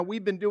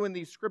We've been doing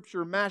these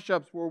scripture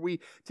mashups where we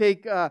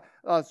take a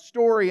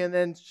story and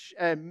then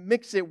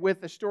mix it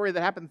with a story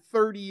that happened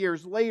 30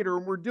 years later.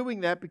 And we're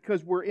doing that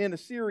because we're in a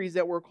series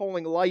that we're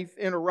calling Life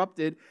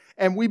Interrupted.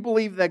 And we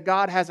believe that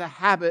God has a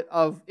habit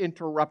of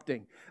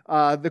interrupting.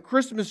 The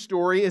Christmas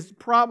story is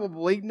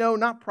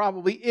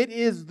it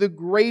is the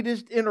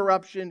greatest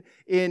interruption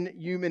in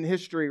human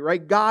history,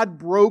 right? God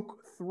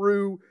broke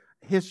through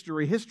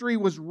history. History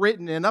was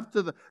written, and up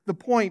to the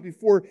point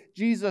before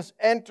Jesus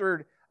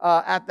entered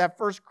at that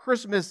first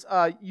Christmas,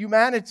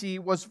 humanity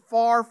was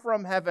far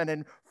from heaven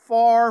and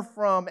far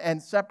from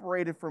and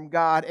separated from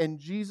God, and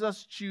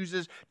Jesus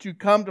chooses to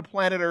come to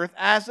planet Earth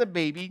as a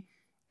baby,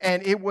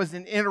 and it was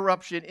an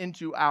interruption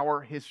into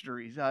our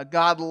histories.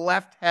 God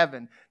left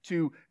heaven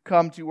to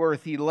come to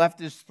earth. He left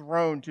His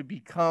throne to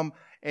become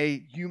a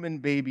human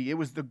baby. It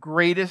was the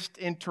greatest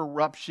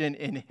interruption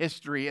in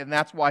history, and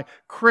that's why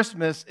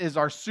Christmas is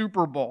our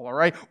Super Bowl, all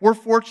right? We're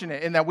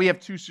fortunate in that we have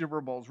two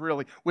Super Bowls,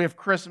 really. We have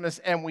Christmas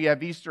and we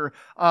have Easter.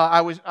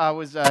 I was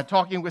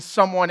talking with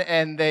someone,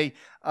 and they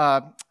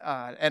and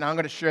I'm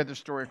going to share the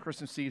story of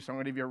Christmas Eve, so I'm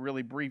going to give you a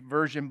really brief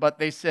version, but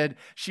they said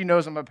she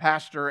knows I'm a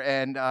pastor,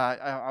 and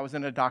I was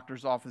in a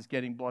doctor's office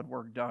getting blood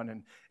work done,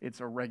 and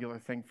it's a regular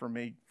thing for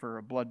me for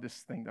a blood this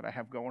thing that I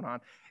have going on.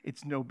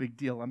 It's no big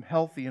deal. I'm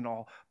healthy and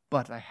all,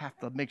 but I have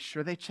to make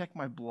sure they check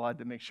my blood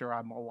to make sure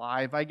I'm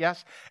alive, I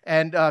guess.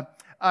 And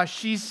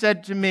she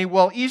said to me,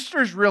 well,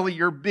 Easter's really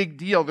your big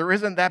deal. It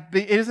isn't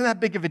that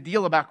big of a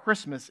deal about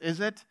Christmas, is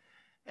it?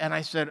 And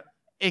I said,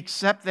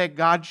 except that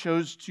God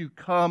chose to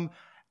come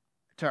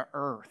to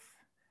earth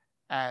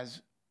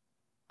as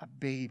a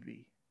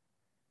baby.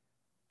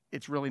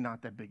 It's really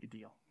not that big a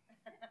deal.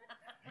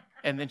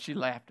 And then she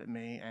laughed at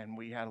me, and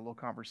we had a little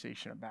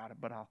conversation about it,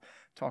 but I'll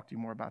talk to you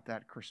more about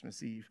that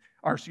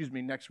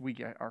next week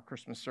at our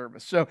Christmas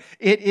service. So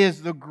it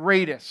is the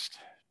greatest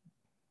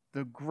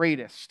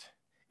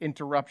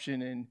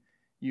interruption in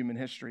human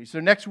history. So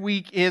next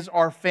week is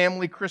our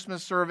family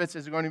Christmas service.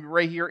 It's going to be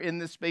right here in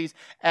this space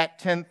at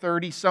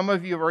 10:30. Some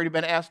of you have already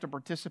been asked to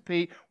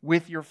participate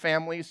with your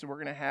families. So we're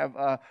going to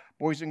have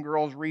boys and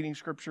girls reading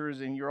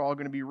scriptures, and you're all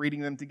going to be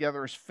reading them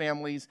together as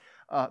families.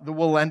 The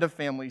Willenda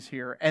families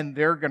here, and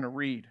they're going to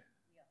read,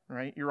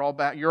 right? You're all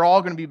back. You're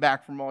all going to be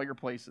back from all your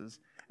places,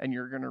 and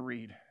you're going to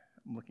read.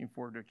 I'm looking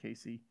forward to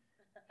Casey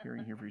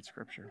hearing you read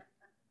scripture.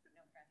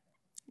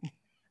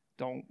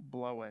 Don't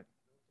blow it.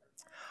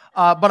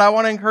 But I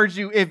want to encourage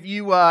you, if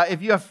you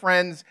have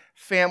friends,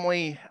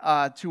 family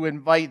to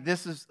invite,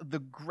 this is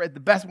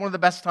one of the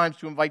best times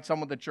to invite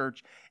someone to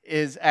church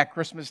is at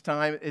Christmas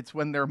time. It's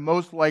when they're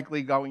most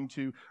likely going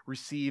to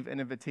receive an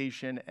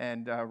invitation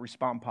and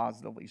respond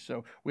positively.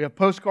 So we have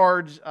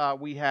postcards,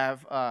 we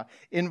have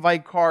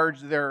invite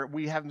cards.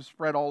 We have them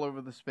spread all over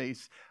the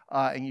space,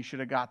 and you should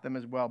have got them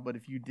as well. But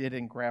if you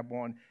didn't, grab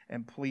one,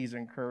 and please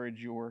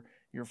encourage your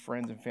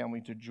friends and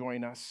family to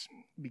join us,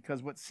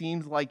 because what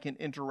seems like an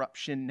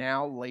interruption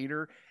now,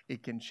 later,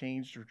 it can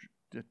change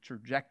the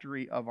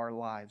trajectory of our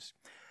lives.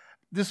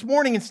 This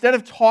morning, instead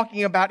of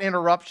talking about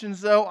interruptions,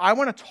 though, I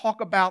want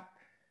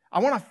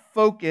to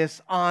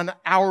focus on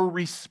our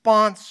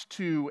response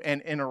to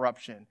an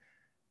interruption.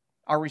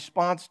 Our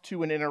response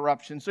to an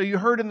interruption. So you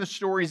heard in the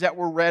stories that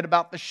were read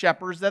about the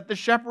shepherds, that the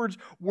shepherds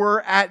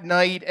were at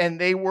night and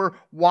they were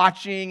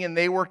watching and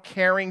they were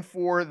caring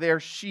for their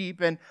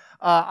sheep. And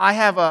I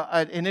have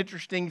an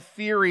interesting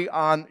theory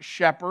on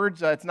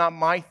shepherds. It's not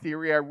my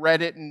theory. I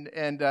read it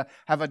and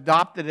have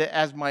adopted it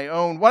as my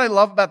own. What I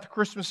love about the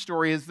Christmas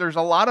story is there's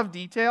a lot of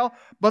detail,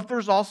 but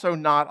there's also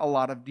not a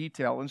lot of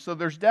detail. And so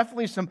there's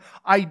definitely some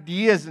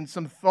ideas and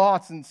some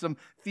thoughts and some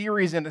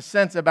theories in a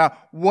sense about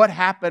what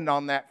happened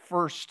on that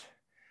first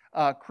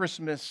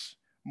Christmas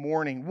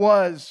morning.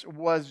 Was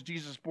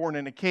Jesus born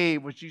in a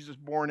cave? Was Jesus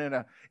born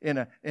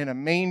in a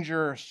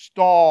manger,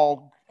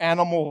 stall,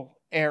 animal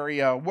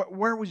area?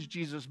 Where was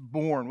Jesus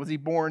born? Was he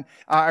born?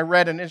 I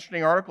read an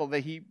interesting article that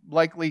he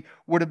likely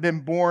would have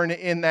been born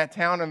in that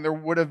town, and there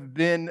would have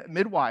been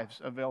midwives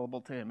available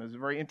to him. It was a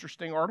very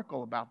interesting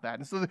article about that.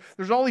 And so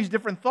there's all these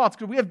different thoughts,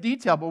 because we have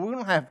detail, but we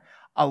don't have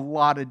a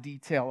lot of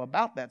detail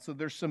about that. So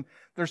there's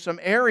some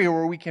area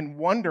where we can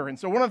wonder. And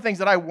so one of the things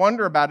that I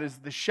wonder about is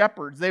the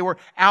shepherds. They were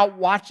out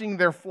watching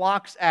their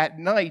flocks at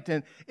night,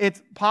 and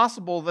it's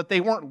possible that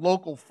they weren't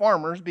local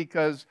farmers,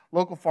 because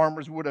local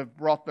farmers would have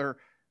brought their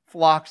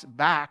flocks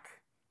back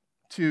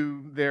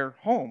to their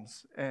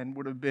homes and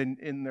would have been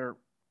in their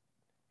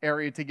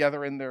area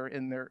together in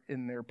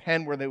their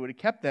pen where they would have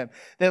kept them.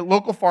 That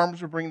local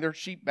farmers would bring their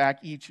sheep back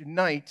each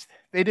night.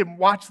 They didn't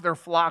watch their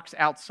flocks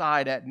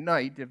outside at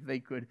night if they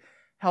could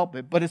help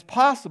it. But it's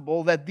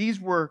possible that these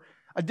were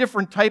a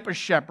different type of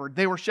shepherd.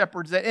 They were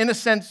shepherds that, in a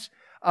sense,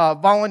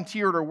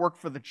 volunteered or worked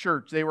for the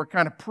church. They were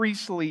kind of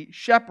priestly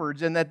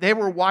shepherds, and that they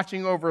were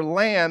watching over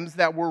lambs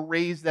that were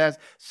raised as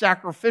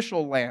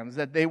sacrificial lambs,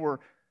 that they were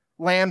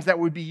lambs that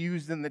would be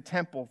used in the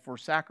temple for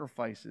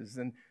sacrifices.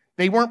 And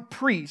they weren't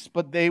priests,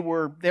 but they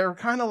were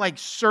kind of like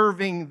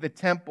serving the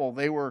temple.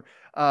 They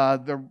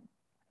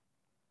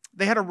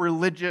had a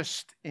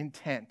religious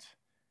intent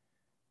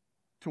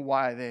to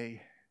why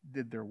they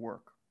did their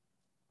work.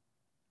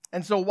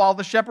 And so while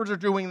the shepherds are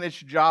doing this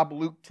job,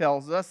 Luke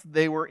tells us,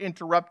 they were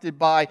interrupted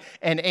by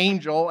an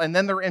angel, and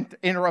then they're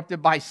interrupted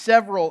by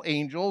several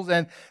angels,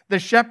 and the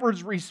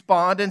shepherds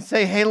respond and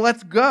say, hey,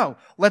 let's go.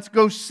 Let's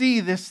go see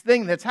this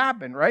thing that's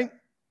happened, right?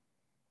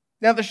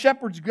 Now the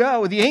shepherds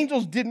go. The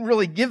angels didn't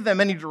really give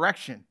them any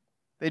direction.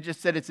 They just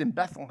said it's in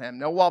Bethlehem.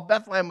 Now, while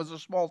Bethlehem was a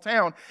small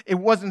town, it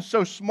wasn't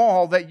so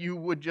small that you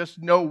would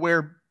just know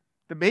where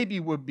the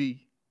baby would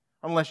be.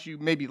 Unless you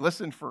maybe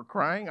listened for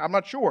crying. I'm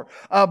not sure.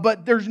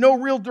 But there's no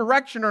real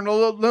direction or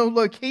no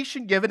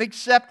location given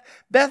except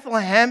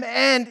Bethlehem.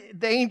 And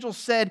the angel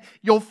said,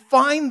 you'll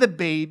find the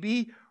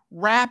baby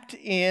wrapped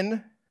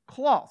in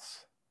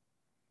cloths.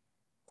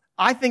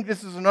 I think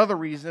this is another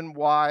reason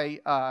why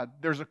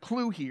there's a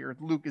clue here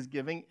Luke is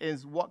giving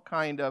is what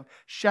kind of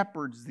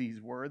shepherds these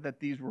were,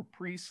 that these were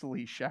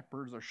priestly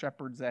shepherds or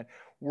shepherds that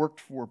worked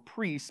for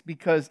priests.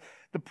 Because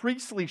the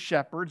priestly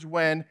shepherds,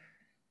 when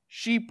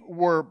sheep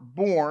were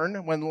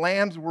born, when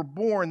lambs were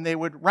born, they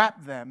would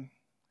wrap them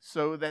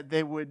so that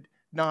they would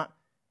not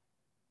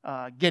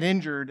get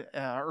injured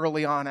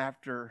early on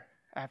after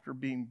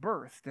being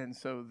birthed. And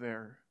so they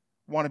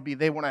want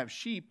to have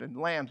sheep and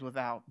lambs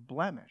without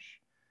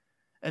blemish.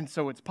 And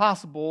so it's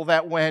possible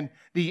that when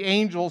the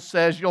angel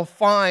says you'll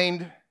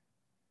find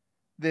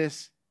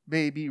this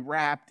baby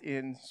wrapped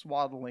in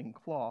swaddling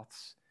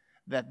cloths,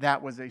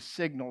 that was a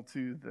signal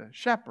to the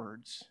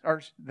shepherds,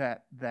 or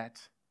that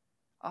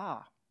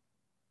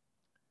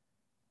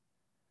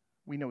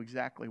we know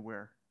exactly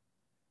where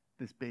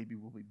this baby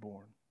will be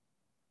born.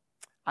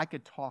 I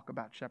could talk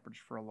about shepherds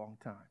for a long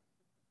time.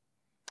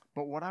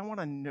 But what I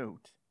want to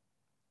note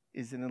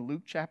is in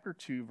Luke chapter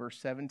 2, verse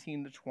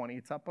 17 to 20,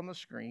 it's up on the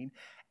screen.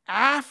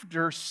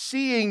 After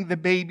seeing the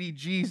baby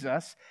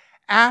Jesus,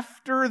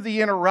 after the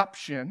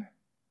interruption,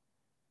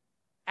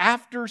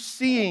 after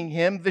seeing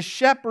him, the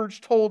shepherds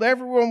told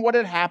everyone what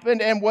had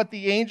happened and what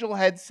the angel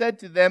had said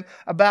to them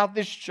about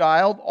this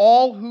child.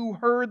 All who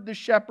heard the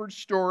shepherd's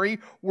story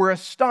were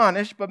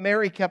astonished, but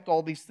Mary kept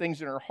all these things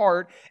in her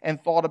heart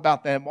and thought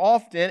about them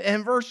often.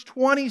 And verse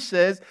 20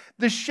 says,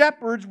 the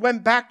shepherds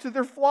went back to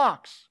their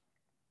flocks,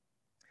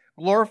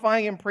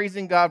 glorifying and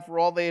praising God for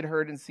all they had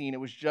heard and seen. It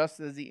was just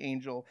as the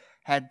angel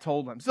had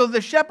told them. So the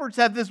shepherds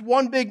had this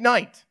one big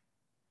night.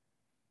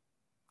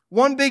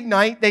 One big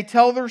night, they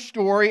tell their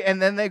story,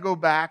 and then they go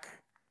back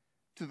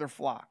to their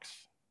flocks.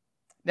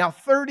 Now,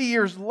 30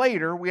 years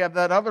later, we have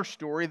that other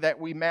story that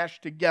we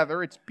mashed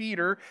together. It's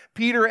Peter.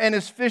 Peter and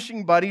his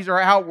fishing buddies are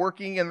out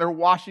working, and they're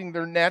washing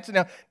their nets.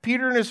 Now,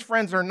 Peter and his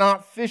friends are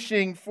not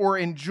fishing for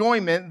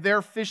enjoyment.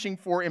 They're fishing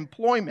for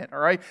employment, all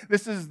right?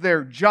 This is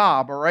their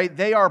job, all right?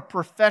 They are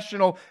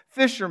professional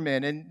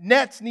fishermen, and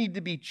nets need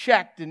to be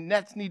checked, and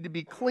nets need to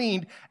be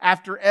cleaned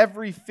after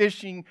every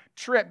fishing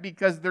trip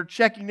because they're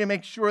checking to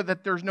make sure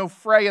that there's no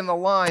fray in the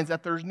lines,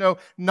 that there's no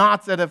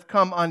knots that have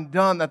come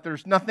undone, that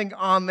there's nothing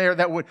on there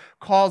that would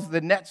cause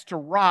the nets to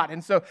rot.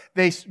 And so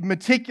they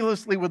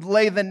meticulously would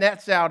lay the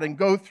nets out and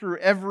go through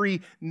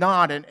every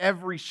knot and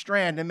every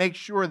strand and make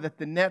sure that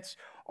the nets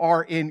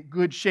are in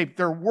good shape.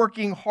 They're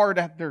working hard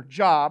at their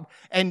job,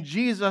 and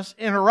Jesus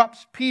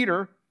interrupts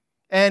Peter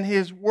and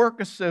his work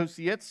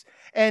associates,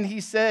 and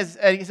he said,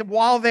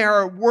 while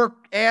they're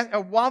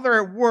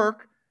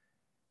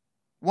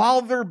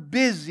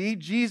busy,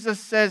 Jesus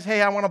says,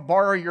 hey, I want to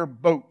borrow your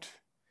boat.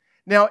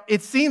 Now,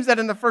 it seems that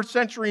in the first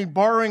century,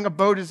 borrowing a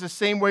boat is the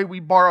same way we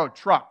borrow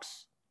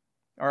trucks.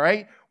 All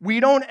right? We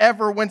don't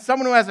ever, when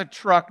someone who has a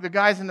truck, the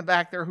guys in the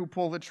back there who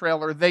pull the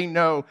trailer, they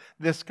know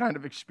this kind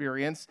of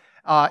experience.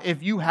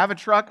 If you have a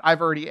truck,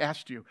 I've already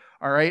asked you.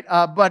 All right?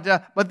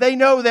 But they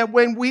know that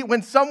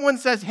when someone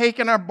says, hey,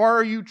 can I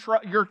borrow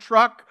your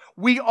truck,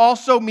 we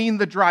also mean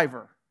the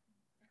driver.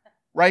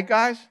 Right,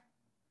 guys?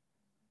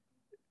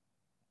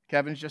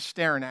 Kevin's just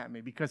staring at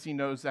me because he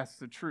knows that's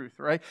the truth,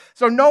 right?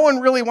 So no one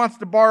really wants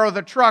to borrow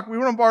the truck. We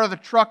want to borrow the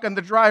truck and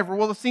the driver.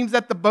 Well, it seems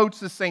that the boat's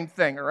the same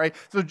thing, all right?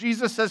 So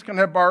Jesus says, can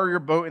I borrow your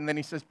boat? And then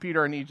he says,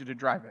 Peter, I need you to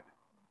drive it.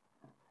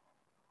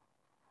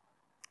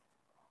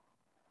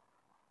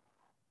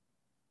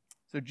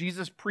 So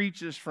Jesus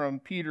preaches from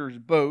Peter's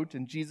boat,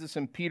 and Jesus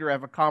and Peter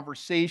have a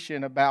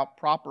conversation about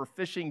proper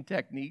fishing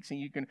techniques, and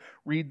you can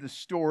read the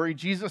story.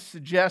 Jesus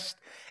suggests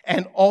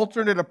an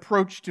alternate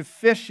approach to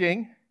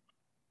fishing.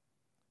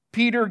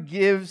 Peter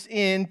gives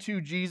in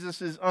to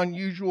Jesus'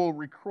 unusual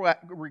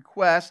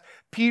request.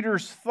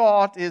 Peter's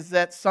thought is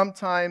that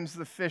sometimes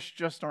the fish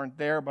just aren't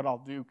there, but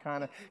I'll do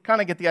kind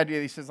of get the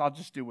idea. He says, I'll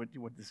just do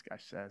what this guy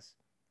says.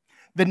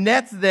 The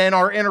nets then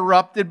are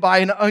interrupted by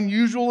an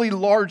unusually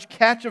large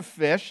catch of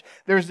fish.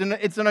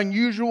 It's an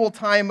unusual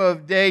time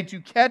of day to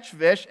catch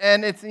fish,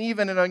 and it's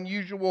even an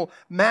unusual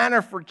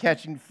manner for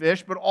catching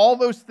fish. But all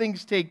those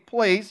things take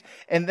place,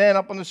 and then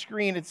up on the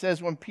screen it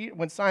says, when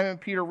Simon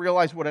Peter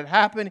realized what had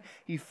happened,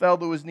 he fell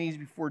to his knees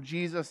before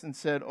Jesus and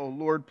said, "Oh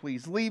Lord,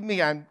 please leave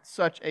me. I'm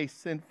such a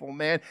sinful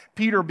man."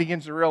 Peter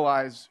begins to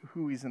realize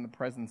who he's in the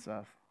presence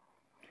of.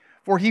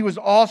 For he was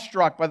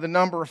awestruck by the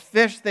number of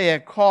fish they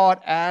had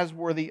caught, as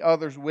were the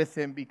others with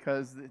him,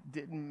 because it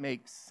didn't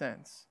make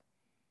sense.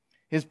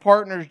 His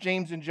partners,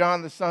 James and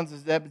John, the sons of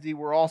Zebedee,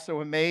 were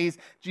also amazed.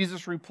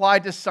 Jesus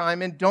replied to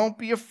Simon, "Don't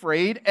be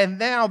afraid." And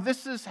now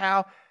this is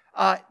how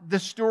the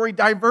story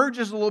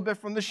diverges a little bit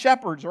from the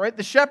shepherds, all right?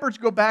 The shepherds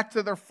go back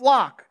to their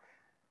flock.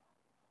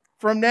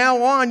 From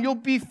now on, you'll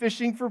be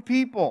fishing for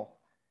people.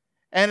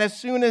 And as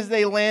soon as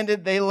they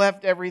landed, they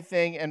left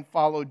everything and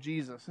followed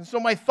Jesus. And so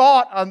my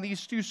thought on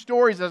these two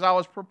stories as I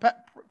was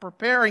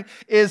preparing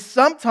is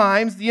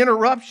sometimes the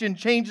interruption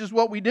changes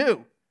what we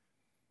do.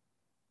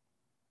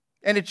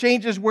 And it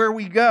changes where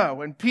we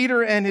go. And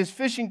Peter and his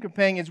fishing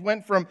companions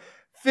went from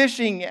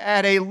fishing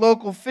at a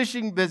local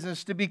fishing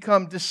business to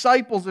become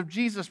disciples of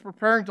Jesus,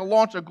 preparing to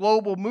launch a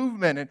global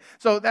movement. And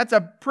so that's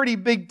a pretty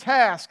big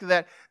task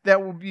that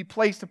will be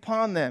placed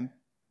upon them.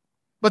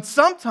 But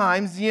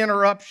sometimes the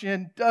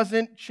interruption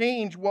doesn't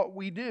change what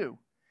we do.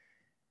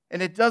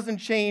 And it doesn't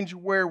change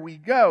where we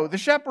go. The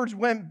shepherds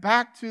went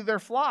back to their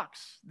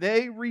flocks.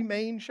 They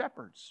remained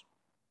shepherds.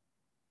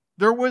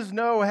 There was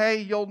no,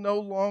 hey, you'll no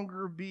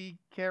longer be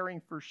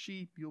caring for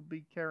sheep, you'll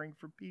be caring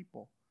for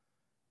people.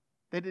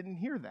 They didn't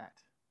hear that.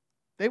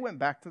 They went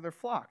back to their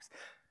flocks.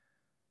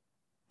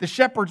 The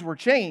shepherds were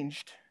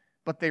changed,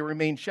 but they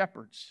remained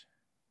shepherds.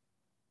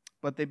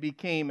 But they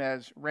became,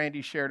 as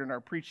Randy shared in our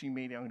preaching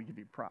meeting, I'm going to give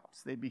you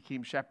props. They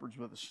became shepherds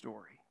with a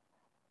story.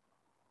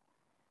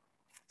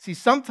 See,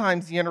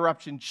 sometimes the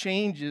interruption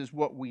changes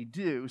what we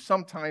do.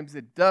 Sometimes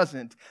it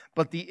doesn't.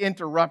 But the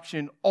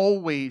interruption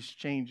always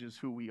changes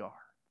who we are.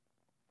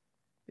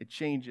 It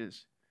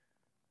changes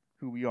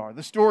who we are.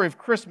 The story of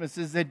Christmas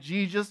is that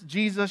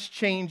Jesus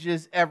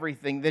changes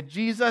everything. That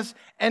Jesus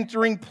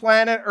entering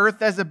planet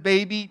Earth as a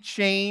baby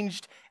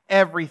changed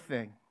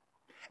everything.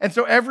 And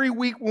so every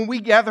week when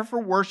we gather for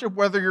worship,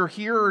 whether you're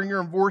here or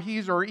you're in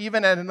Voorhees or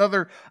even at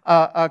another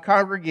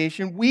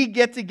congregation, we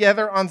get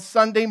together on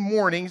Sunday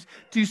mornings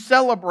to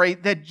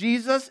celebrate that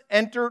Jesus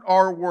entered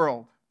our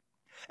world.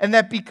 And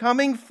that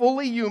becoming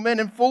fully human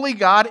and fully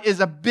God is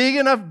a big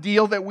enough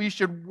deal that we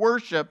should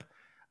worship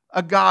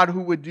a God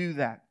who would do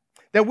that.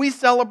 That we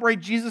celebrate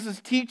Jesus'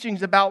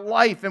 teachings about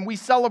life, and we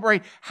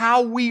celebrate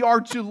how we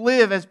are to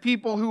live as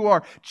people who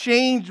are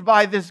changed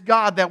by this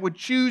God that would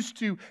choose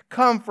to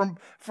come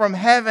from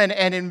heaven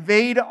and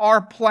invade our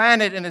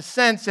planet in a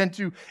sense, and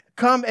to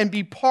come and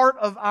be part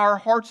of our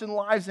hearts and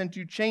lives and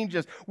to change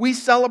us. We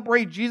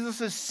celebrate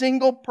Jesus'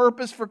 single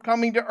purpose for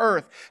coming to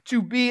earth,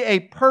 to be a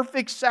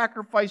perfect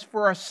sacrifice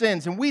for our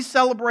sins. And we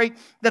celebrate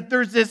that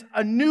there's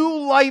a new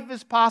life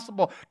is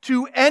possible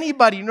to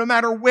anybody, no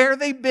matter where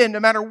they've been,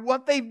 no matter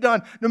what they've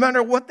done, no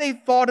matter what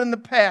they've thought in the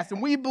past.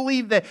 And we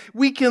believe that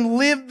we can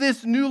live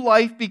this new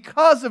life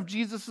because of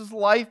Jesus'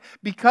 life,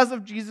 because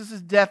of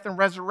Jesus' death and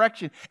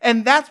resurrection.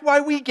 And that's why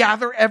we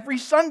gather every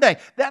Sunday.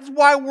 That's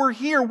why we're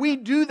here. We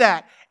do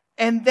that.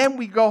 And then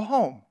we go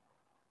home.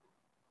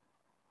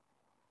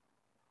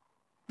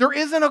 There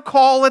isn't a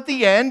call at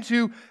the end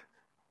to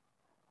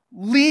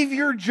leave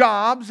your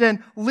jobs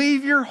and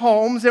leave your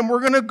homes and we're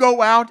going to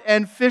go out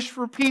and fish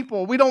for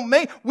people.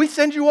 We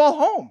send you all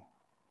home.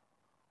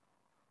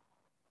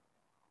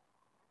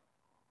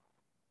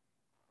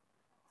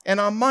 And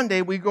on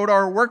Monday, we go to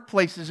our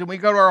workplaces and we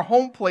go to our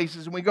home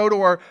places and we go to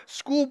our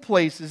school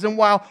places. And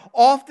while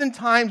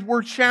oftentimes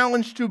we're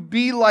challenged to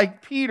be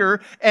like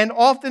Peter, and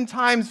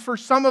oftentimes for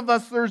some of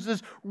us there's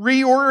this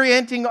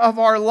reorienting of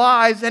our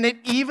lives, and it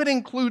even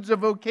includes a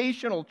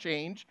vocational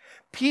change,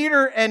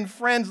 Peter and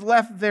friends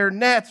left their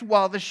nets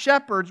while the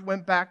shepherds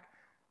went back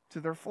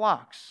to their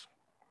flocks.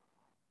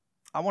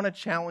 I want to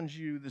challenge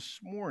you this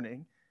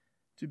morning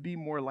to be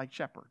more like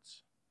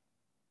shepherds.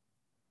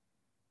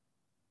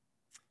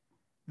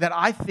 That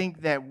I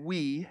think that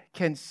we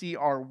can see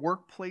our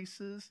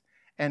workplaces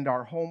and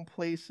our home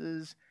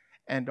places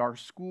and our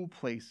school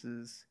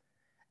places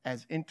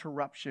as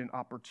interruption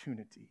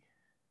opportunity.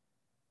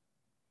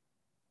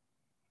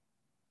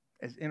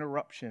 As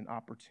interruption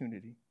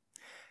opportunity.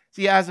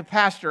 See, as a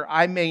pastor,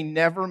 I may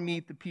never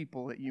meet the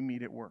people that you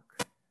meet at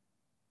work.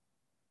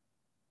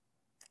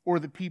 Or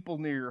the people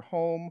near your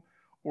home,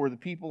 or the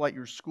people at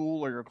your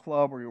school or your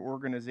club or your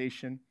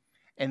organization.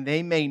 And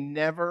they may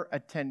never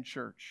attend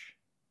church.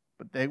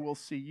 But they will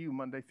see you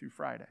Monday through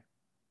Friday.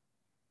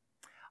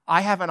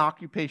 I have an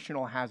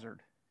occupational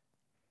hazard.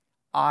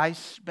 I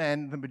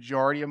spend the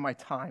majority of my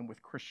time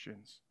with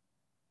Christians.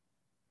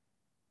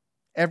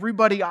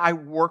 Everybody I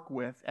work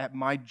with at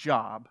my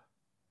job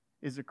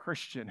is a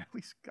Christian. At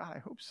least, God, I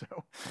hope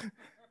so.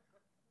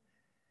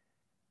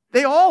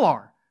 They all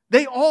are.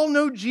 They all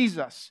know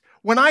Jesus.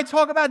 When I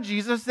talk about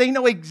Jesus, they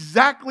know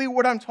exactly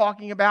what I'm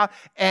talking about,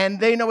 and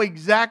they know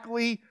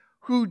exactly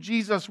who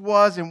Jesus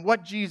was and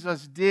what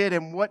Jesus did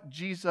and what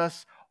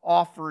Jesus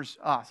offers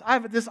us. I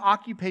have this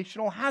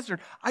occupational hazard.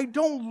 I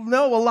don't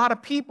know a lot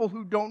of people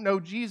who don't know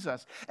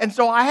Jesus. And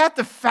so I have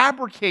to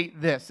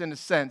fabricate this in a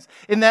sense,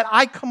 in that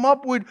I come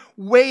up with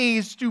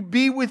ways to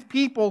be with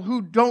people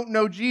who don't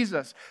know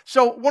Jesus.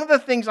 So one of the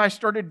things I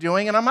started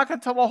doing, and I'm not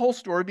going to tell the whole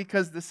story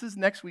because this is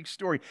next week's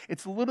story.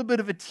 It's a little bit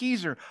of a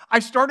teaser. I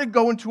started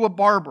going to a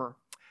barber.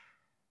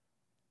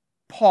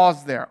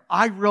 pause there.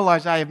 I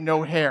realize I have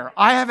no hair.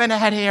 I haven't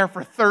had hair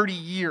for 30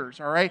 years,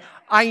 all right?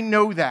 I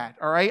know that,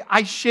 all right?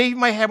 I shave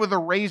my head with a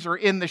razor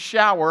in the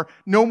shower.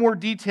 No more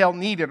detail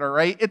needed, all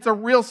right? It's a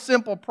real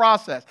simple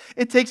process.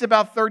 It takes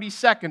about 30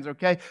 seconds,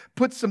 okay?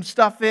 Put some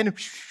stuff in,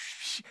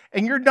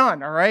 and you're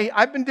done, all right?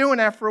 I've been doing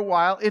that for a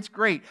while. It's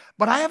great.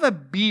 But I have a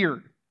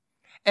beard,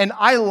 and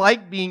I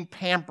like being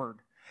pampered.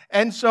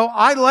 And so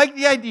I like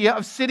the idea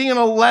of sitting in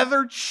a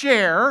leather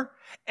chair,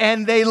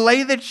 and they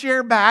lay the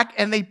chair back,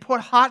 and they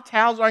put hot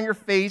towels on your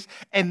face,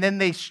 and then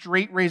they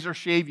straight razor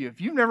shave you. If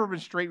you've never been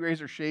straight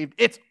razor shaved,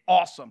 it's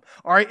awesome.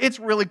 All right, it's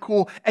really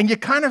cool. And you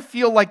kind of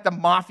feel like the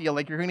mafia,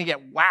 like you're going to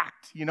get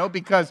whacked,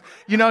 because,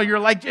 you're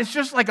like, it's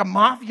just like a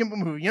mafia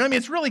movie.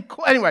 It's really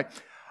cool. Anyway,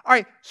 all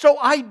right, so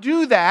I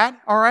do that,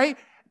 all right,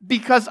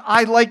 because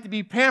I like to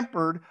be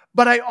pampered,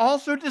 but I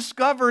also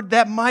discovered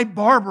that my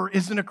barber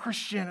isn't a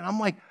Christian, and I'm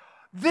like,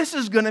 this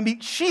is going to be,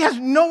 she has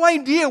no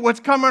idea what's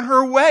coming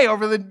her way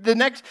over the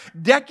next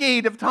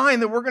decade of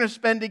time that we're going to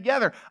spend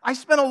together. I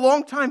spent a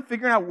long time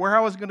figuring out where I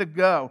was going to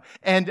go,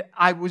 and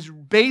I was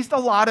based a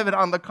lot of it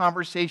on the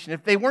conversation.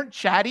 If they weren't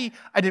chatty,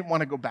 I didn't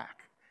want to go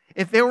back.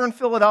 If they were in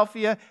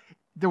Philadelphia,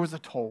 there was a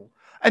toll.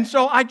 And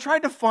so I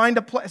tried to find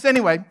a place.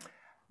 Anyway,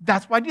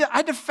 that's what I did. I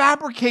had to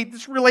fabricate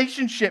this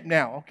relationship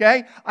now,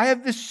 okay? I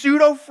have this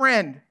pseudo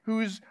friend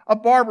who's a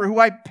barber who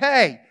I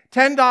pay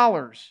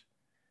 $10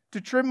 to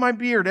trim my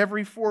beard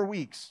every 4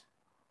 weeks.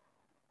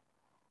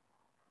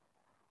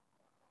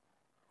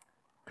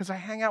 Because I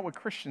hang out with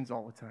Christians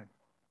all the time.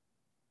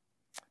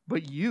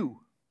 But you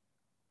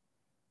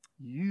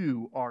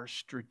are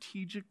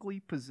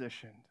strategically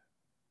positioned.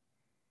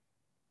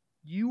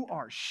 You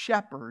are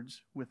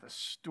shepherds with a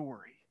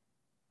story.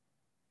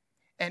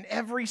 And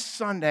every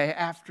Sunday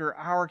after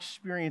our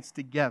experience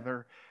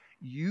together,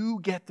 you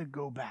get to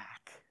go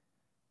back.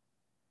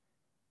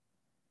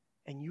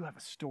 And you have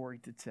a story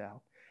to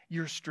tell.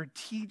 You're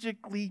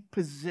strategically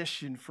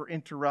positioned for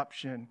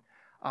interruption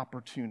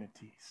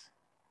opportunities.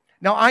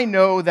 Now, I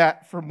know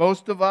that for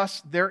most of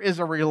us, there is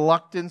a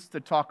reluctance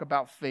to talk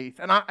about faith.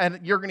 And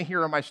you're going to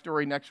hear in my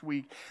story next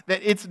week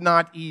that it's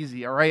not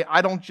easy, all right?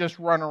 I don't just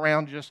run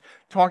around just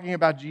talking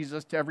about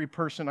Jesus to every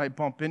person I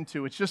bump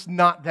into. It's just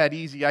not that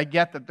easy. I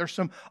get that there's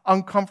some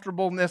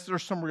uncomfortableness,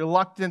 there's some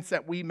reluctance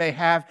that we may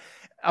have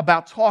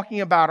about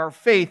talking about our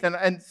faith. And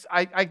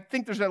I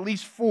think there's at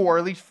least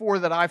four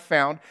that I've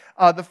found.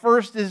 The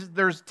first is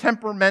there's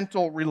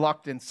temperamental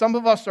reluctance. Some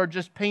of us are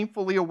just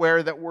painfully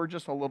aware that we're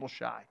just a little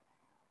shy.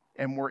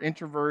 And we're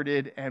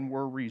introverted and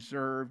we're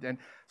reserved. And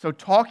so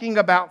talking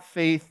about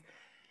faith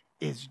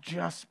is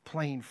just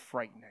plain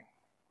frightening.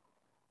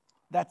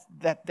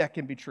 That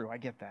can be true. I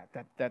get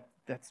that.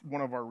 That's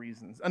one of our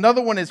reasons.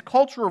 Another one is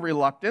cultural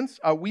reluctance.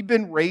 We've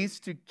been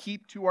raised to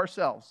keep to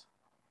ourselves.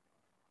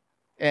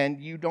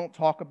 And you don't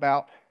talk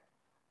about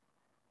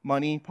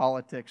money,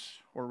 politics,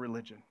 or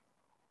religion.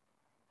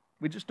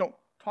 We just don't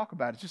talk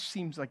about it. It just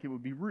seems like it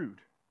would be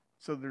rude.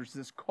 So there's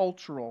this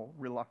cultural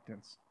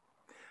reluctance.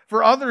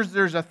 For others,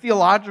 there's a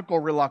theological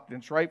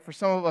reluctance, right? For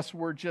some of us,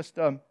 we're just,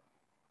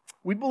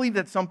 we believe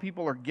that some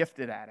people are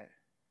gifted at it.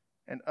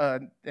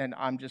 And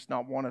I'm just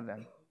not one of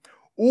them.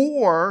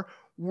 Or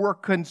we're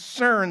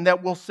concerned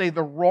that we'll say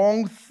the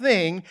wrong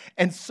thing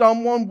and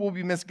someone will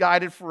be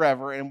misguided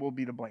forever and will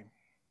be to blame.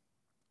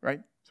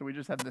 Right? So we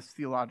just have this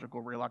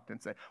theological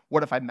reluctance.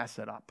 What if I mess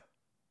it up?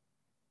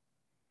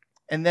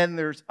 And then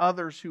there's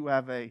others who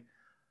have a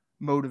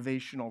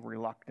motivational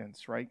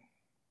reluctance, right?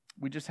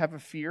 We just have a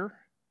fear.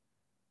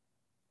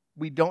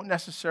 We don't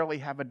necessarily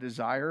have a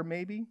desire,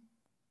 maybe.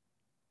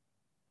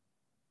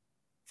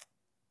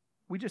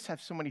 We just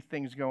have so many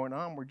things going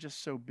on. We're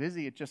just so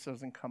busy, it just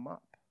doesn't come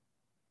up.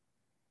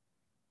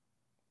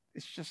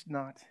 It's just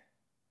not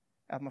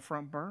on the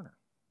front burner.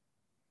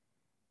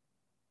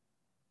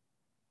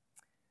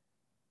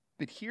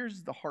 But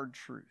here's the hard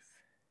truth,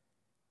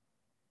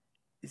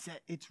 is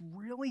that it's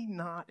really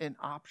not an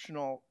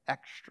optional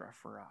extra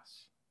for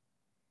us.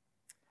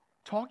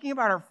 Talking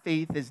about our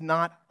faith is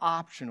not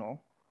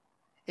optional.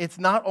 It's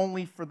not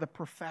only for the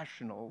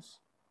professionals,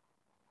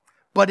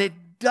 but it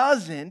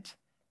doesn't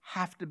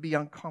have to be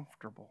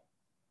uncomfortable.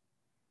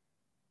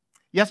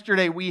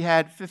 Yesterday, we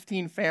had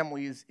 15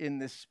 families in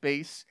this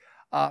space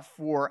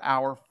for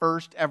our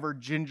first ever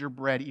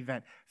gingerbread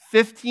event.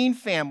 15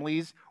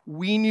 families.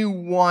 We knew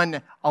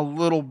one a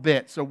little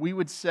bit. So we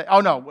would say,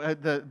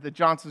 the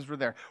Johnsons were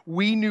there.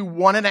 We knew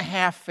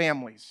 1.5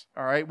 families,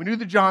 all right? We knew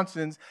the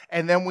Johnsons,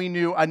 and then we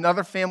knew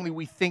another family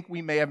we think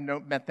we may have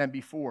met them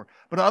before.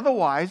 But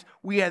otherwise,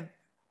 we had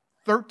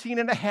 13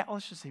 and a half,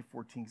 let's just say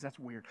 14, because that's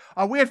weird.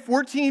 We had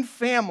 14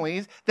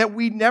 families that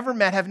we'd never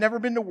met, have never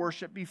been to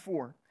worship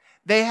before.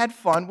 They had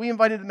fun. We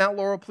invited the Mount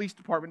Laurel Police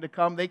Department to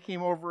come. They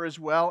came over as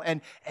well.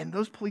 And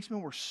those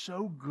policemen were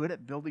so good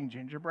at building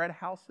gingerbread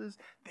houses.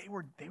 They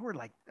were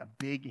like a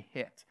big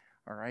hit.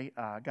 All right.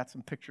 I got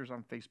some pictures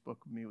on Facebook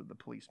of me with the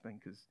policemen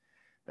because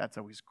that's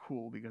always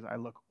cool because I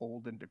look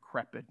old and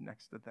decrepit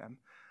next to them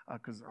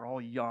because they're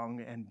all young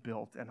and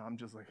built. And I'm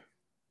just like,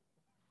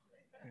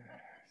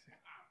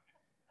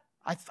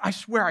 I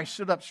swear I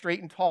stood up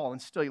straight and tall,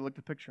 and still you looked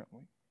at the picture at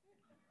me.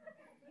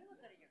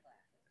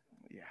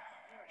 Yeah,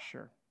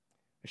 sure.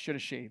 I should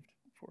have shaved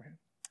for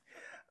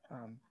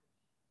him.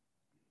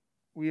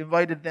 We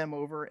invited them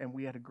over, and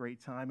we had a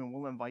great time, and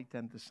we'll invite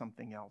them to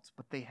something else.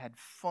 But they had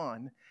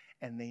fun,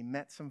 and they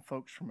met some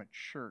folks from a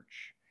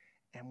church,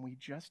 and we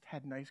just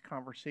had nice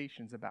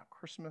conversations about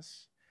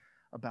Christmas,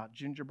 about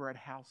gingerbread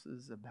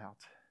houses, about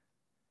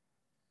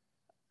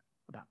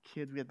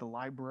kids. We had the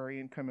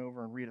librarian come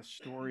over and read a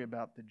story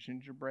about the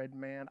gingerbread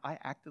man. I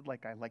acted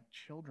like I liked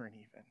children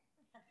even.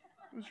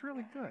 It was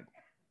really good.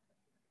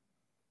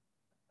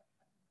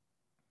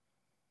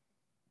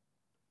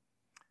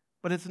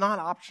 But it's not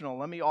optional.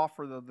 Let me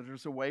offer, though, that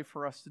there's a way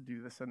for us to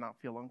do this and not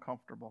feel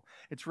uncomfortable.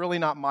 It's really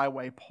not my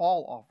way.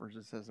 Paul offers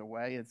this as a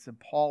way.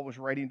 Paul was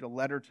writing a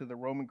letter to the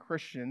Roman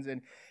Christians,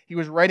 and he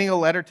was writing a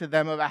letter to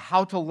them about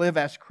how to live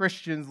as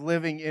Christians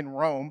living in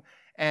Rome,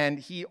 and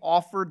he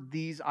offered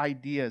these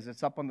ideas.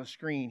 It's up on the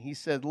screen. He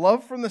said,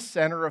 love from the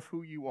center of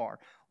who you are.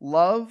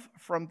 Love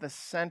from the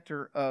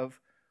center of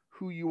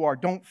who you are.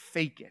 Don't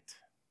fake it.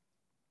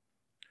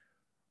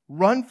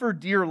 Run for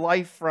dear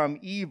life from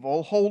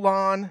evil. Hold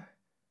on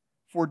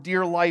for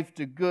dear life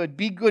to good.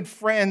 Be good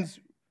friends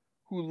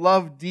who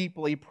love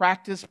deeply.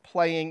 Practice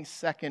playing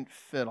second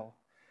fiddle.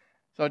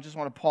 So I just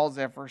want to pause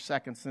there for a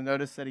second. So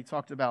notice that he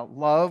talked about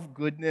love,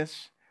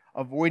 goodness,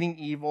 avoiding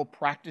evil,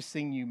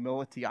 practicing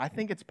humility. I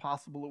think it's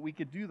possible that we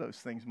could do those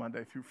things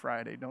Monday through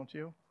Friday, don't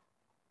you?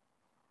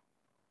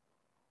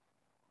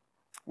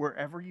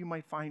 Wherever you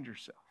might find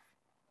yourself.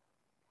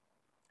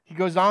 He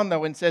goes on,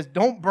 though, and says,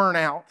 don't burn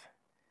out.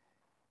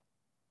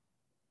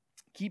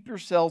 Keep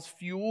yourselves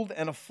fueled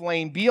and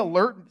aflame. Be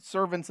alert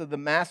servants of the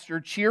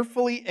Master,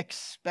 cheerfully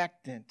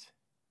expectant.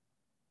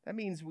 That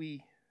means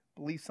we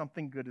believe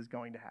something good is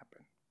going to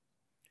happen.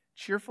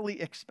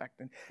 Cheerfully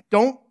expectant.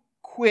 Don't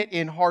quit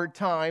in hard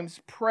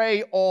times.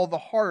 Pray all the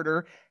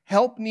harder.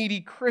 Help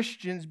needy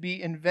Christians.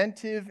 Be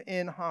inventive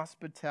in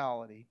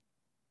hospitality.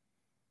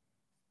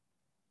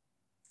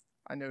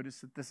 I notice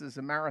that this is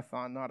a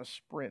marathon, not a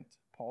sprint.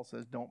 Paul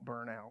says, don't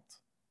burn out.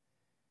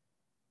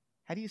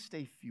 How do you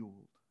stay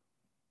fueled?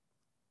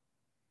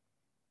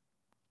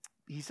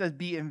 He says,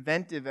 be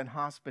inventive in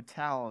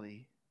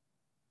hospitality.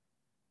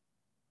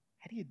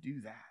 How do you do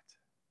that?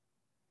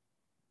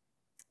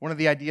 One of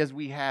the ideas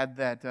we had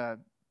that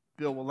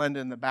Bill Walenda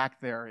in the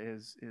back there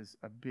is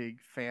a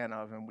big fan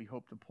of, and we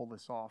hope to pull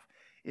this off,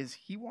 is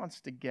he wants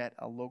to get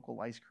a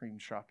local ice cream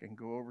truck and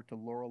go over to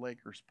Laurel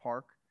Acres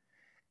Park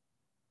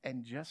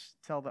and just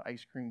tell the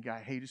ice cream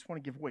guy, hey, just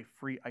want to give away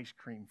free ice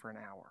cream for an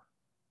hour.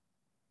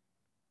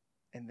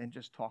 And then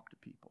just talk to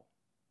people.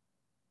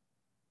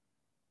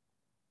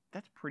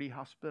 That's pretty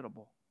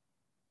hospitable.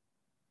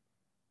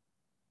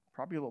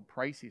 Probably a little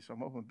pricey, so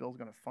I'm hoping Bill's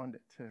going to fund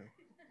it too.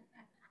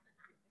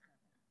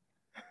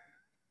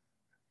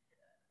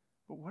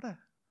 But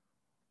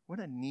what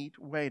a neat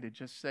way to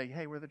just say,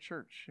 hey, we're the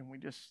church, and we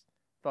just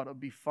thought it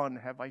would be fun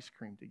to have ice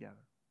cream together.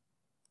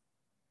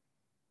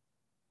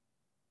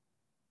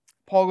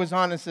 Paul goes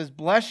on and says,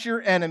 bless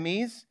your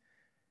enemies,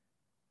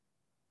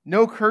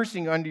 no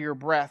cursing under your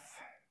breath,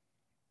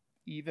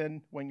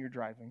 even when you're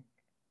driving.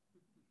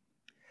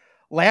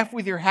 Laugh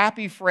with your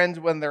happy friends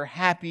when they're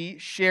happy.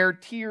 Share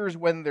tears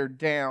when they're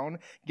down.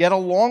 Get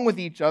along with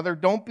each other.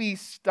 Don't be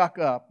stuck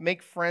up.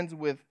 Make friends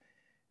with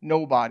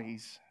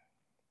nobodies.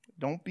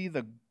 Don't be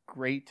the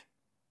great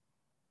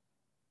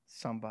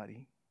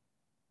somebody.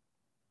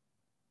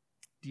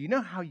 Do you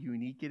know how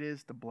unique it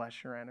is to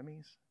bless your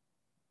enemies?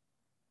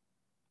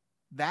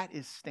 That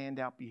is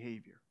standout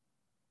behavior.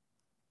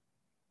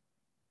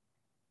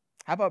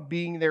 How about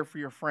being there for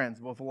your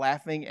friends, both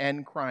laughing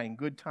and crying,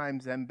 good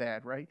times and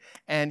bad, right?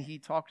 And he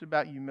talked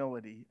about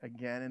humility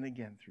again and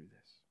again through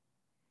this.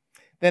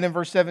 Then in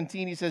verse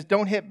 17, he says,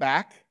 don't hit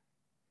back.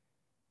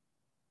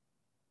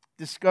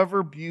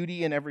 Discover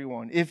beauty in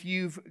everyone. If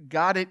you've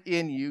got it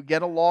in you,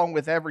 get along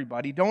with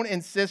everybody. Don't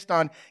insist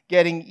on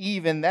getting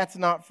even. That's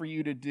not for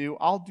you to do.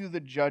 I'll do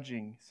the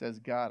judging, says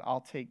God.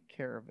 I'll take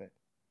care of it.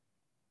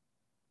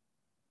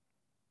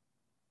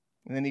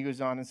 And then he goes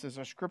on and says,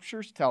 our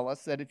scriptures tell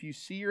us that if you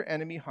see your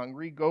enemy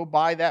hungry, go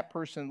buy that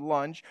person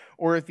lunch,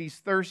 or if he's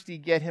thirsty,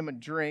 get him a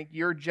drink.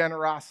 Your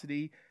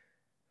generosity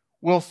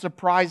will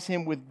surprise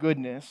him with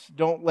goodness.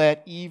 Don't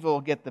let evil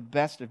get the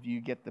best of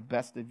you. Get the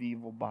best of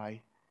evil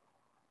by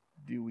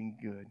doing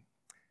good.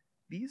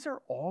 These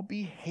are all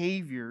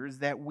behaviors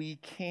that we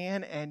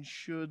can and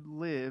should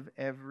live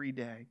every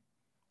day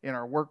in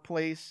our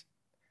workplace,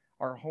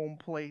 our home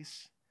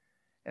place,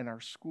 and our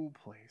school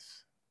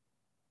place.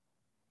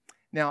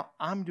 Now,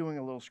 I'm doing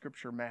a little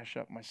scripture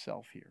mashup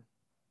myself here.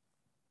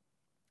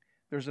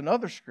 There's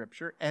another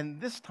scripture,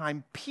 and this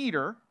time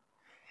Peter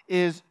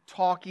is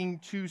talking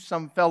to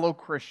some fellow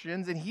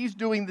Christians, and he's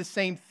doing the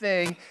same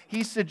thing.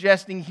 He's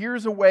suggesting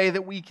here's a way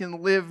that we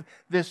can live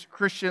this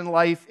Christian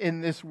life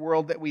in this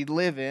world that we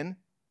live in.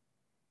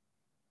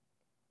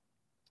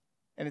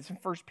 And it's in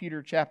 1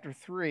 Peter chapter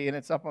 3, and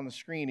it's up on the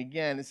screen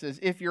again. It says,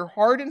 if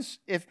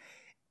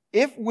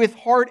with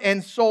heart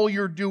and soul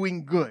you're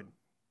doing good,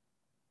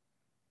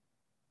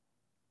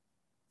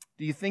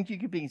 Do you think you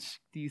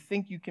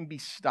can be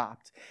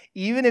stopped?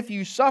 Even if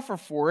you suffer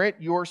for it,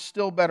 you're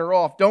still better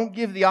off. Don't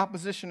give the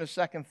opposition a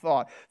second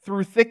thought.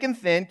 Through thick and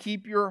thin,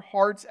 keep your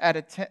hearts at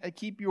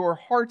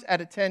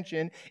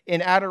attention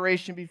in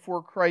adoration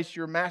before Christ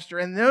your master.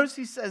 And notice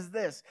he says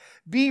this,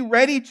 be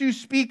ready to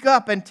speak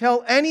up and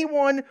tell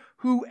anyone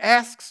who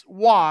asks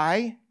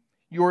why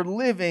you're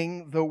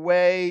living the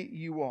way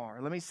you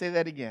are. Let me say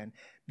that again.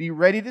 Be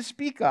ready to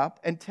speak up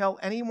and tell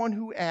anyone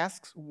who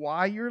asks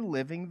why you're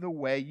living the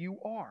way you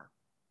are.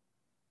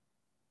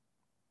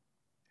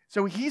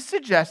 So he's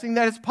suggesting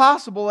that it's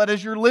possible that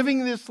as you're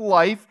living this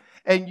life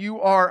and you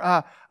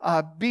are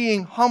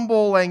being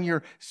humble and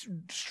you're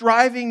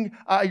striving,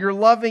 you're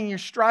loving, you're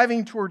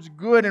striving towards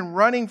good and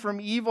running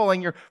from evil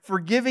and you're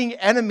forgiving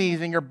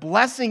enemies and you're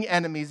blessing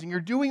enemies and you're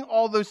doing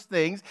all those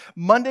things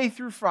Monday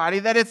through Friday,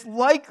 that it's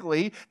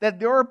likely that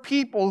there are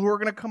people who are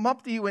going to come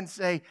up to you and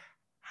say,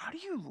 how do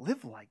you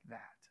live like that?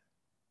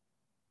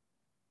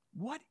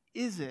 What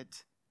is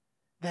it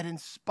that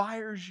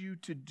inspires you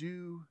to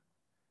do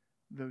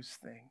those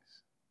things?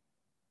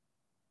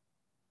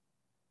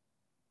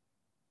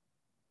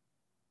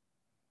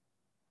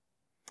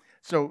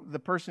 So the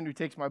person who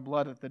takes my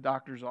blood at the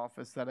doctor's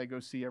office that I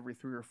go see every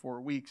 3 or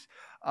 4 weeks,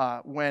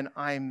 when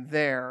I'm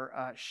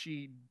there,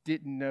 she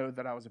didn't know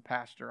that I was a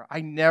pastor.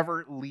 I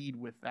never lead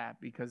with that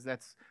because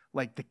that's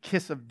like the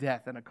kiss of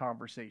death in a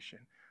conversation,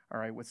 all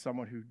right, with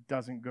someone who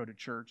doesn't go to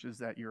church, is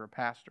that you're a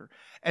pastor.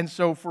 And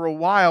so for a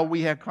while,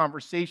 we had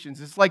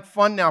conversations. It's like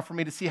fun now for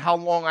me to see how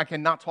long I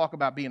can not talk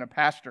about being a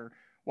pastor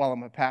while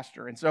I'm a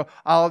pastor. And so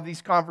I'll have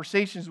these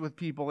conversations with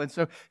people. And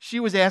so she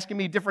was asking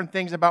me different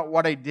things about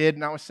what I did.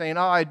 And I was saying,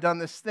 I'd done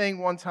this thing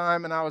one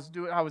time and I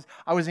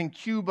was in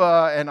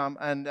Cuba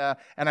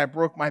and I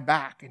broke my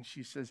back. And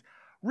she says,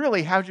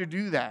 really, how'd you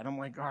do that? And I'm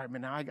like, all right,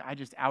 man, now I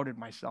just outed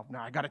myself.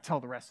 Now I got to tell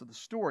the rest of the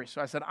story. So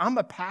I said, I'm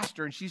a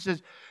pastor. And she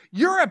says,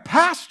 you're a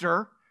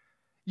pastor?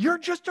 You're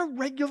just a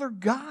regular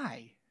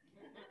guy.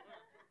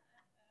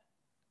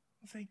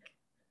 I was like,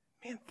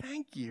 man,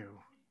 thank you.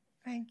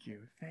 Thank you.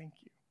 Thank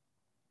you.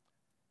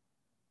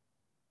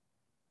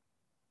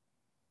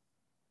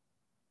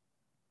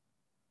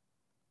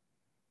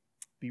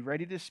 Be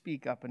ready to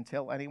speak up and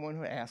tell anyone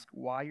who asks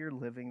why you're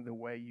living the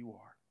way you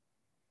are,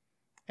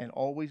 and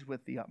always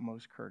with the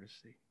utmost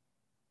courtesy.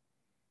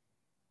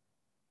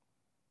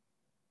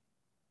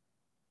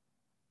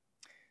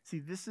 See,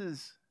 this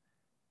is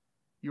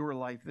your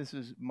life. This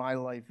is my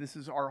life. This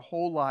is our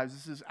whole lives.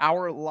 This is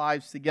our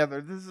lives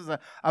together. This is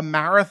a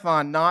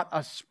marathon, not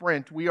a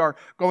sprint. We are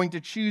going to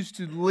choose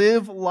to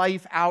live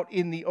life out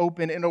in the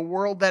open in a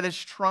world that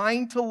is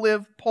trying to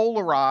live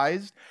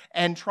polarized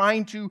and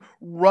trying to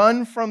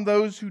run from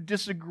those who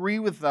disagree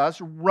with us,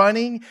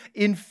 running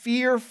in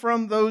fear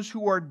from those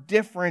who are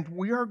different.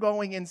 We are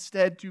going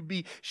instead to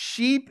be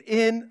sheep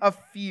in a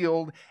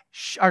field,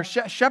 or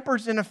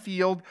shepherds in a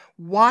field,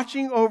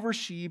 watching over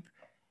sheep,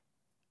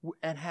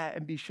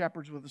 and be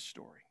shepherds with a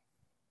story.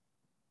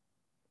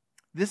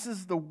 This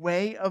is the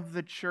way of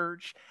the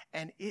church,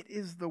 and it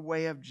is the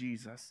way of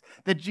Jesus.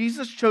 That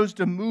Jesus chose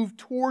to move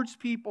towards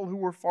people who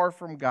were far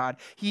from God.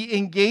 He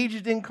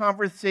engaged in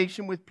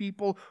conversation with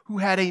people who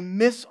had a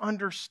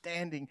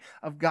misunderstanding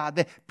of God.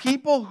 That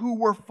people who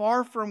were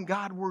far from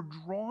God were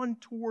drawn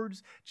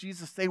towards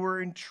Jesus. They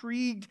were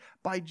intrigued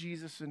by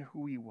Jesus and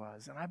who he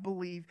was. And I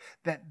believe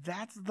that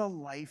that's the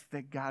life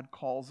that God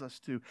calls us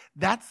to.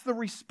 That's the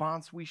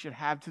response we should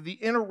have to the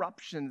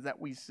interruptions that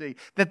we see.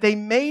 That they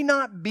may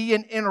not be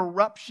an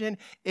interruption,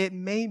 it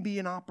may be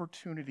an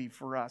opportunity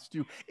for us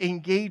to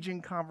engage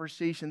in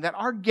conversation. That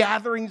our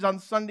gatherings on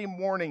Sunday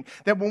morning,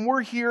 that when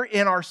we're here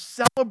in our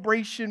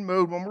celebration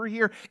mode, when we're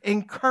here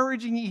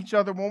encouraging each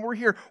other, when we're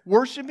here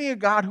worshiping a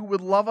God who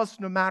would love us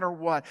no matter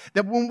what,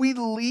 that when we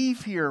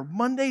leave here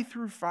Monday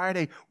through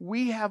Friday,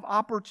 we have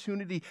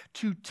opportunity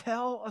to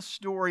tell a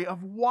story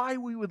of why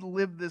we would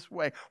live this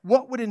way,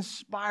 what would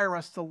inspire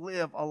us to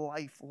live a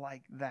life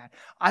like that.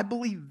 I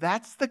believe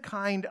that's the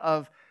kind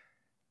of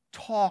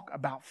talk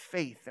about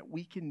faith that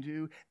we can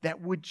do that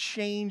would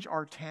change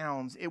our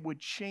towns. It would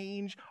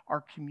change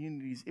our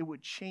communities. It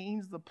would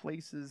change the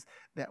places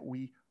that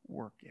we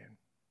work in.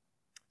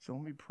 So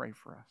let me pray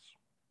for us.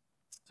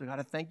 So God,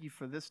 I thank you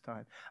for this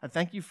time. I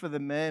thank you for the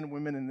men and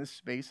women in this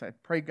space. I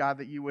pray, God,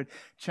 that you would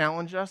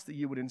challenge us, that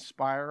you would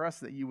inspire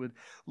us, that you would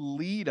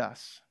lead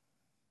us.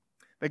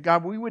 That,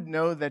 God, we would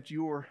know that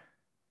your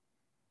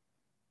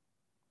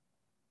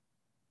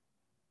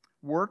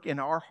work in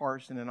our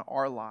hearts and in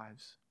our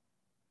lives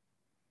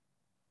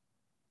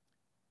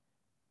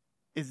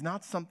is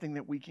not something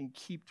that we can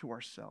keep to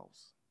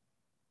ourselves.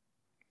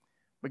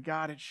 But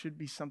God, it should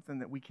be something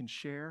that we can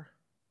share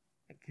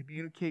and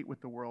communicate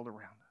with the world around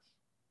us.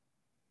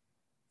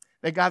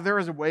 That God, there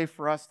is a way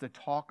for us to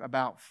talk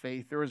about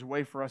faith. There is a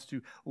way for us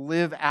to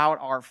live out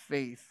our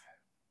faith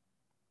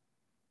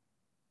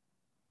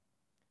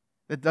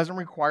that doesn't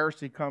require us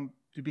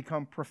to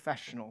become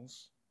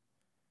professionals.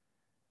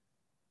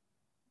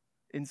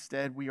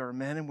 Instead, we are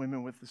men and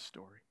women with a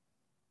story.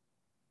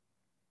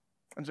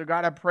 And so,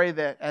 God, I pray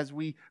that as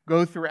we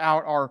go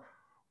throughout our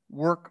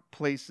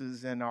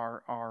workplaces and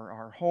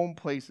our home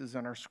places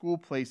and our school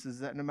places,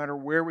 that no matter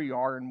where we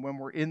are and when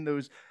we're in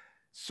those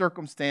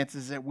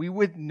circumstances, that we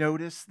would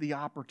notice the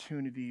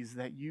opportunities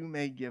that you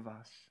may give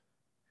us,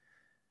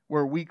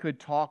 where we could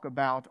talk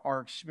about our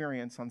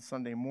experience on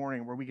Sunday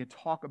morning, where we could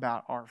talk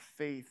about our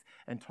faith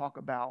and talk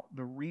about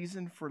the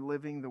reason for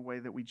living the way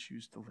that we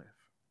choose to live.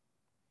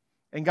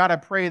 And God, I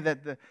pray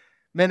that the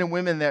men and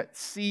women that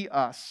see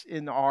us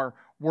in our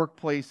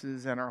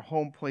workplaces and our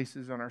home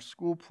places and our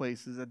school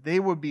places, that they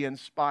would be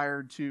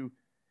inspired to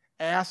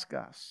ask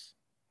us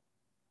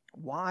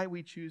why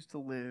we choose to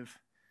live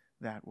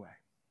that way.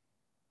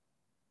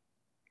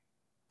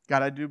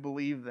 God, I do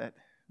believe that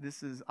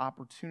this is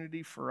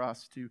opportunity for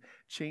us to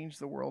change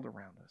the world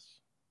around us,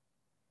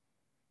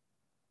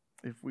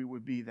 if we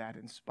would be that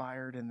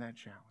inspired and that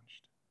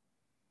challenged.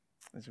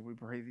 And so we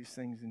pray these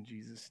things in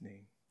Jesus'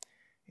 name.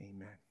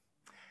 Amen.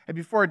 And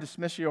before I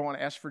dismiss you, I want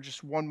to ask for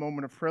just one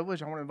moment of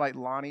privilege. I want to invite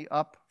Lonnie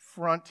up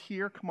front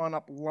here. Come on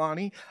up,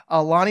 Lonnie.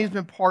 Lonnie's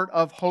been part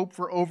of Hope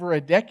for over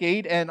a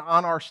decade, and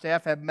on our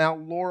staff at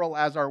Mount Laurel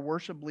as our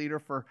worship leader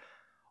for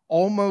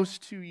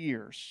almost 2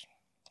 years.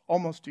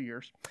 Almost 2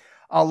 years.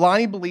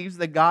 Lonnie believes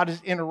that God is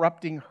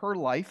interrupting her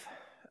life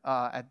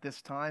at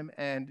this time,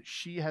 and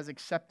she has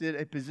accepted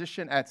a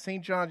position at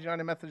St. John's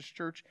United Methodist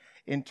Church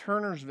in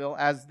Turnersville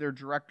as their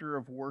Director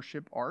of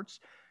Worship Arts.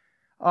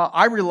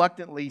 I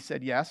reluctantly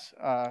said yes.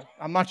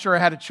 I'm not sure I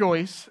had a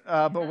choice,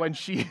 but when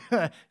she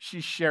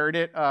shared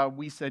it,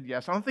 we said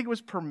yes. I don't think it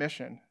was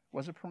permission.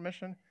 Was it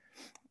permission?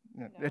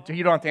 No.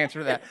 You don't have to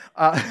answer that.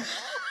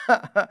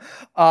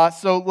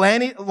 So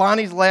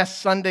Lonnie's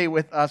last Sunday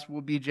with us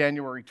will be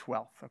January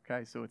 12th,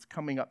 okay? So it's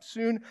coming up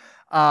soon.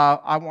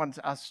 I want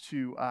us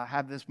to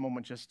have this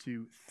moment just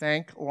to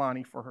thank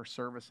Lonnie for her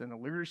service and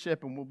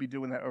leadership, and we'll be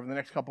doing that over the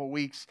next couple of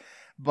weeks.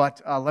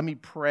 But let me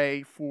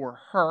pray for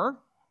her,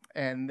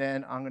 and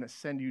then I'm going to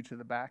send you to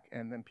the back,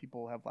 and then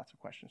people will have lots of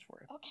questions for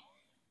you. Okay.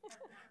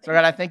 So,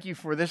 God, I thank you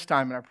for this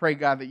time, and I pray,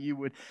 God, that you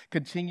would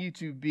continue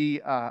to be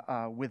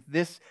with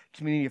this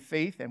community of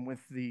faith and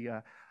with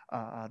the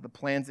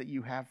plans that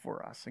you have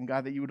for us. And,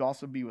 God, that you would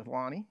also be with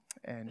Lonnie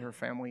and her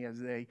family as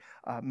they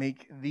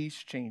make these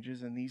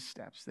changes and these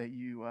steps that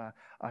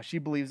she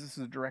believes this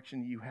is the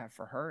direction you have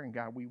for her. And,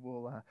 God, we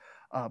will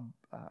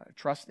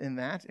trust in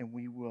that, and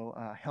we will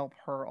help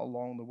her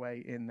along the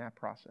way in that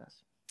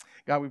process.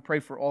 God, we pray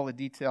for all the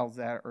details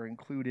that are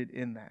included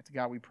in that.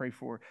 God, we pray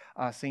for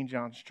St.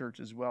 John's Church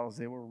as well, as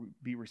they will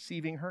be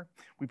receiving her.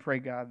 We pray,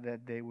 God,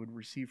 that they would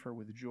receive her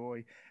with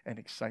joy and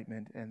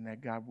excitement, and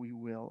that, God, we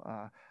will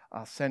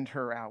send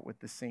her out with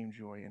the same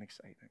joy and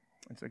excitement.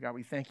 And so, God,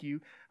 we thank you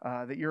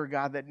that you're a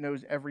God that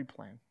knows every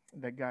plan,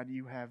 that, God,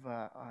 you have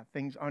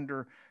things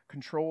under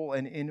control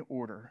and in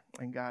order.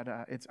 And, God,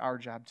 it's our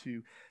job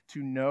to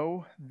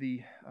know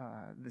the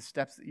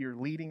steps that you're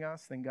leading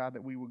us, then, God,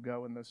 that we would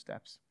go in those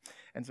steps.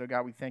 And so,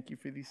 God, we thank you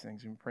for these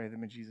things, and we pray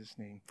them in Jesus'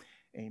 name.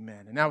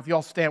 Amen. And now, if you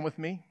all stand with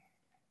me,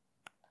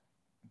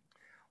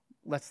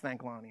 let's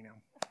thank Lonnie now.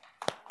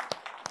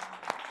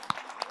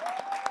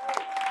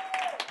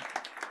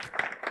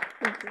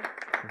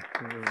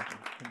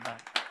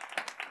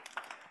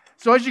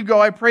 So as you go,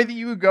 I pray that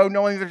you would go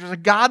knowing that there's a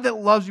God that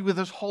loves you with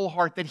his whole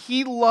heart, that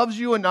he loves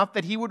you enough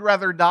that he would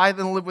rather die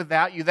than live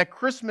without you, that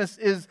Christmas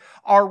is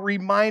our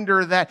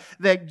reminder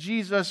that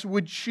Jesus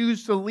would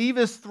choose to leave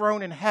his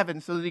throne in heaven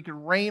so that he could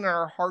reign in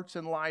our hearts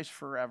and lives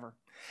forever.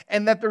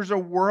 And that there's a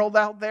world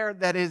out there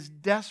that is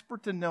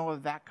desperate to know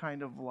of that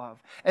kind of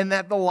love. And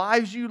that the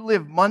lives you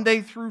live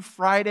Monday through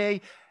Friday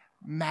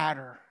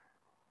matter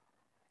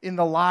in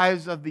the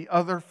lives of the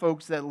other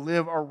folks that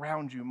live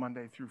around you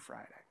Monday through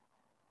Friday.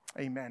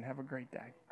 Amen. Have a great day.